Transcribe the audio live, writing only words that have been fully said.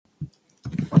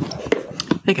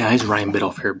Hey guys, Ryan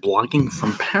Biddulph here, blogging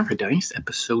from Paradise,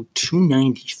 episode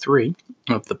 293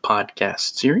 of the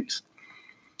podcast series.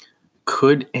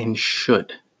 Could and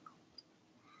should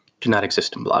do not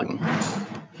exist in blogging.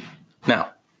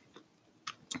 Now,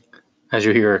 as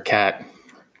you hear a cat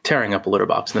tearing up a litter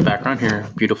box in the background here,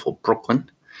 beautiful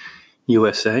Brooklyn,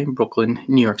 USA, Brooklyn,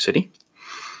 New York City.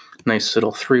 Nice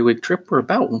little 3-week trip. We're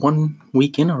about 1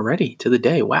 week in already to the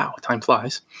day. Wow, time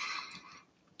flies.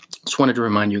 Just wanted to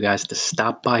remind you guys to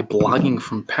stop by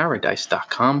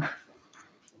bloggingfromparadise.com.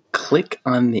 Click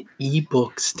on the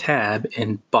ebooks tab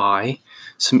and buy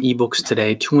some ebooks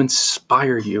today to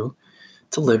inspire you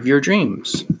to live your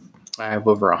dreams. I have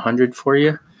over 100 for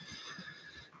you.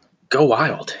 Go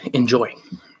wild. Enjoy.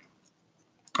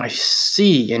 I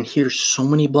see and hear so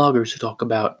many bloggers who talk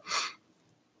about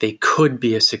they could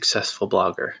be a successful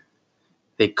blogger.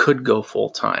 They could go full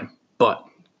time, but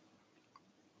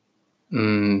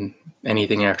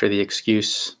anything after the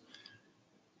excuse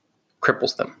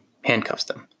cripples them, handcuffs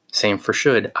them. Same for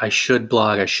should. I should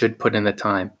blog. I should put in the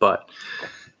time. But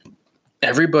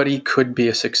everybody could be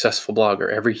a successful blogger,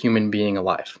 every human being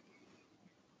alive.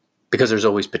 Because there's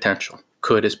always potential.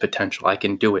 Could is potential. I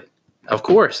can do it. Of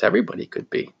course, everybody could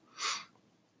be.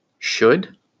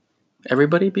 Should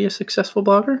everybody be a successful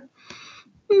blogger?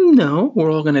 No,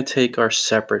 we're all going to take our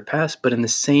separate paths. But in the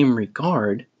same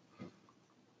regard,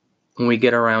 when we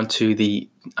get around to the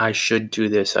I should do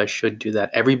this, I should do that,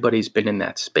 everybody's been in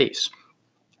that space.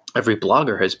 Every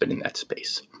blogger has been in that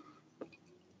space.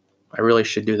 I really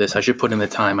should do this. I should put in the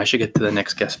time. I should get to the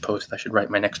next guest post. I should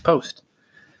write my next post.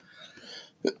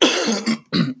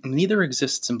 Neither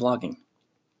exists in blogging.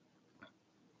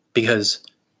 Because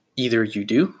either you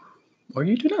do or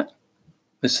you do not.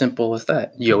 As simple as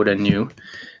that. Yoda knew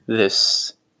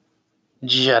this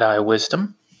Jedi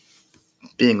wisdom,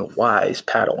 being a wise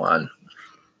Padawan.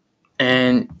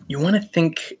 And you want to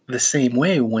think the same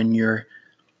way when you're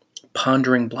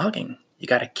pondering blogging. You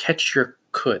got to catch your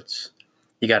coulds.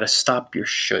 You got to stop your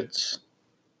shoulds.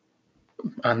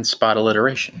 On spot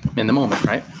alliteration in the moment,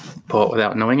 right? Poet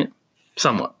without knowing it?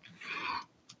 Somewhat.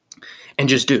 And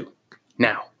just do.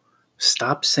 Now,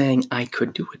 stop saying I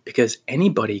could do it, because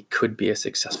anybody could be a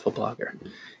successful blogger.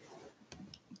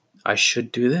 I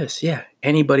should do this. Yeah,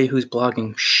 anybody who's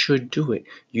blogging should do it.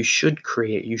 You should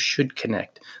create. You should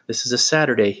connect. This is a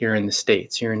Saturday here in the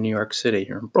States, here in New York City,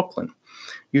 here in Brooklyn.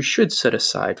 You should set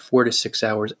aside 4 to 6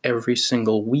 hours every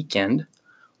single weekend,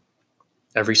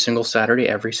 every single Saturday,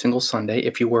 every single Sunday,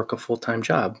 if you work a full-time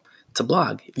job, to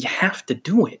blog. You have to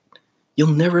do it. You'll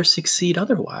never succeed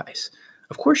otherwise.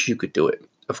 Of course you could do it.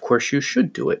 Of course you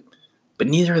should do it. But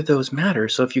neither of those matter.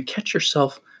 So if you catch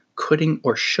yourself coulding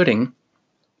or shoulding,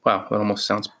 wow, that almost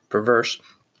sounds perverse.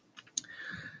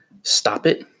 Stop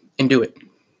it and do it.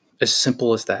 As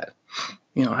simple as that.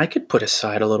 You know, I could put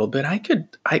aside a little bit. I could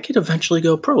eventually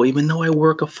go pro, even though I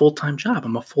work a full-time job.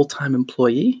 I'm a full-time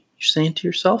employee. You're saying to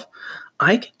yourself,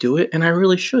 I could do it, and I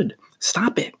really should.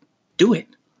 Stop it. Do it.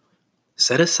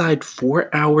 Set aside 4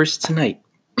 hours tonight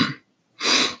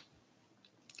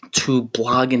to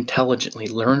blog intelligently.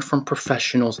 Learn from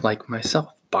professionals like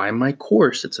myself. Buy my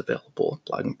course. It's available at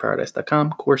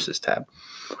bloggingparadise.com, courses tab.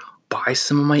 Buy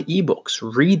some of my ebooks.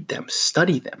 Read them.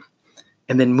 Study them.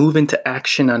 And then move into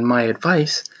action on my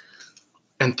advice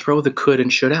and throw the could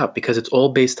and should out, because it's all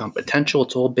based on potential.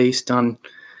 It's all based on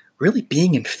really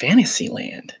being in fantasy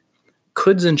land.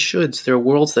 Coulds and shoulds, they're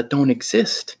worlds that don't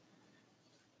exist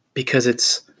because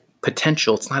it's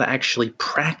potential. It's not actually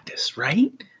practice,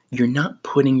 right? You're not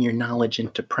putting your knowledge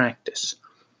into practice.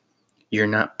 You're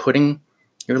not putting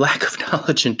your lack of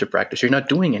knowledge into practice. You're not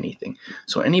doing anything.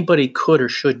 So anybody could or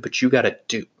should, but you got to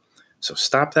do. So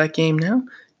stop that game now.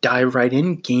 Dive right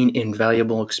in, gain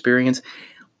invaluable experience.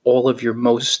 All of your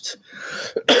most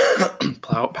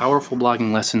powerful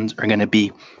blogging lessons are going to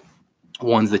be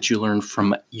ones that you learn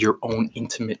from your own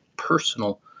intimate,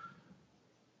 personal,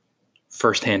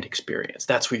 firsthand experience.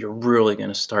 That's where you're really going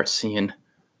to start seeing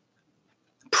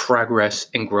progress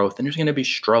and growth. And there's going to be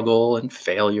struggle and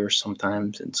failure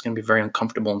sometimes. And it's going to be very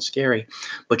uncomfortable and scary.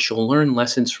 But you'll learn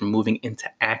lessons from moving into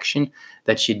action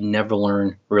that you'd never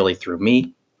learn really through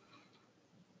me,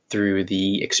 through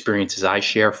the experiences I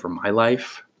share from my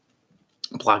life,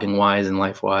 blogging-wise and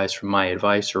life-wise, from my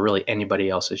advice, or really anybody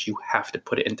else's. You have to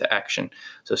put it into action.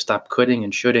 So stop coulding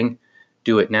and shoulding.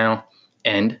 Do it now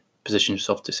and position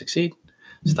yourself to succeed.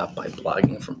 Stop by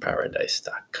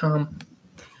bloggingfromparadise.com.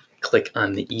 Click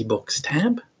on the ebooks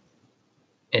tab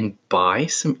and buy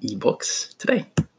some ebooks today.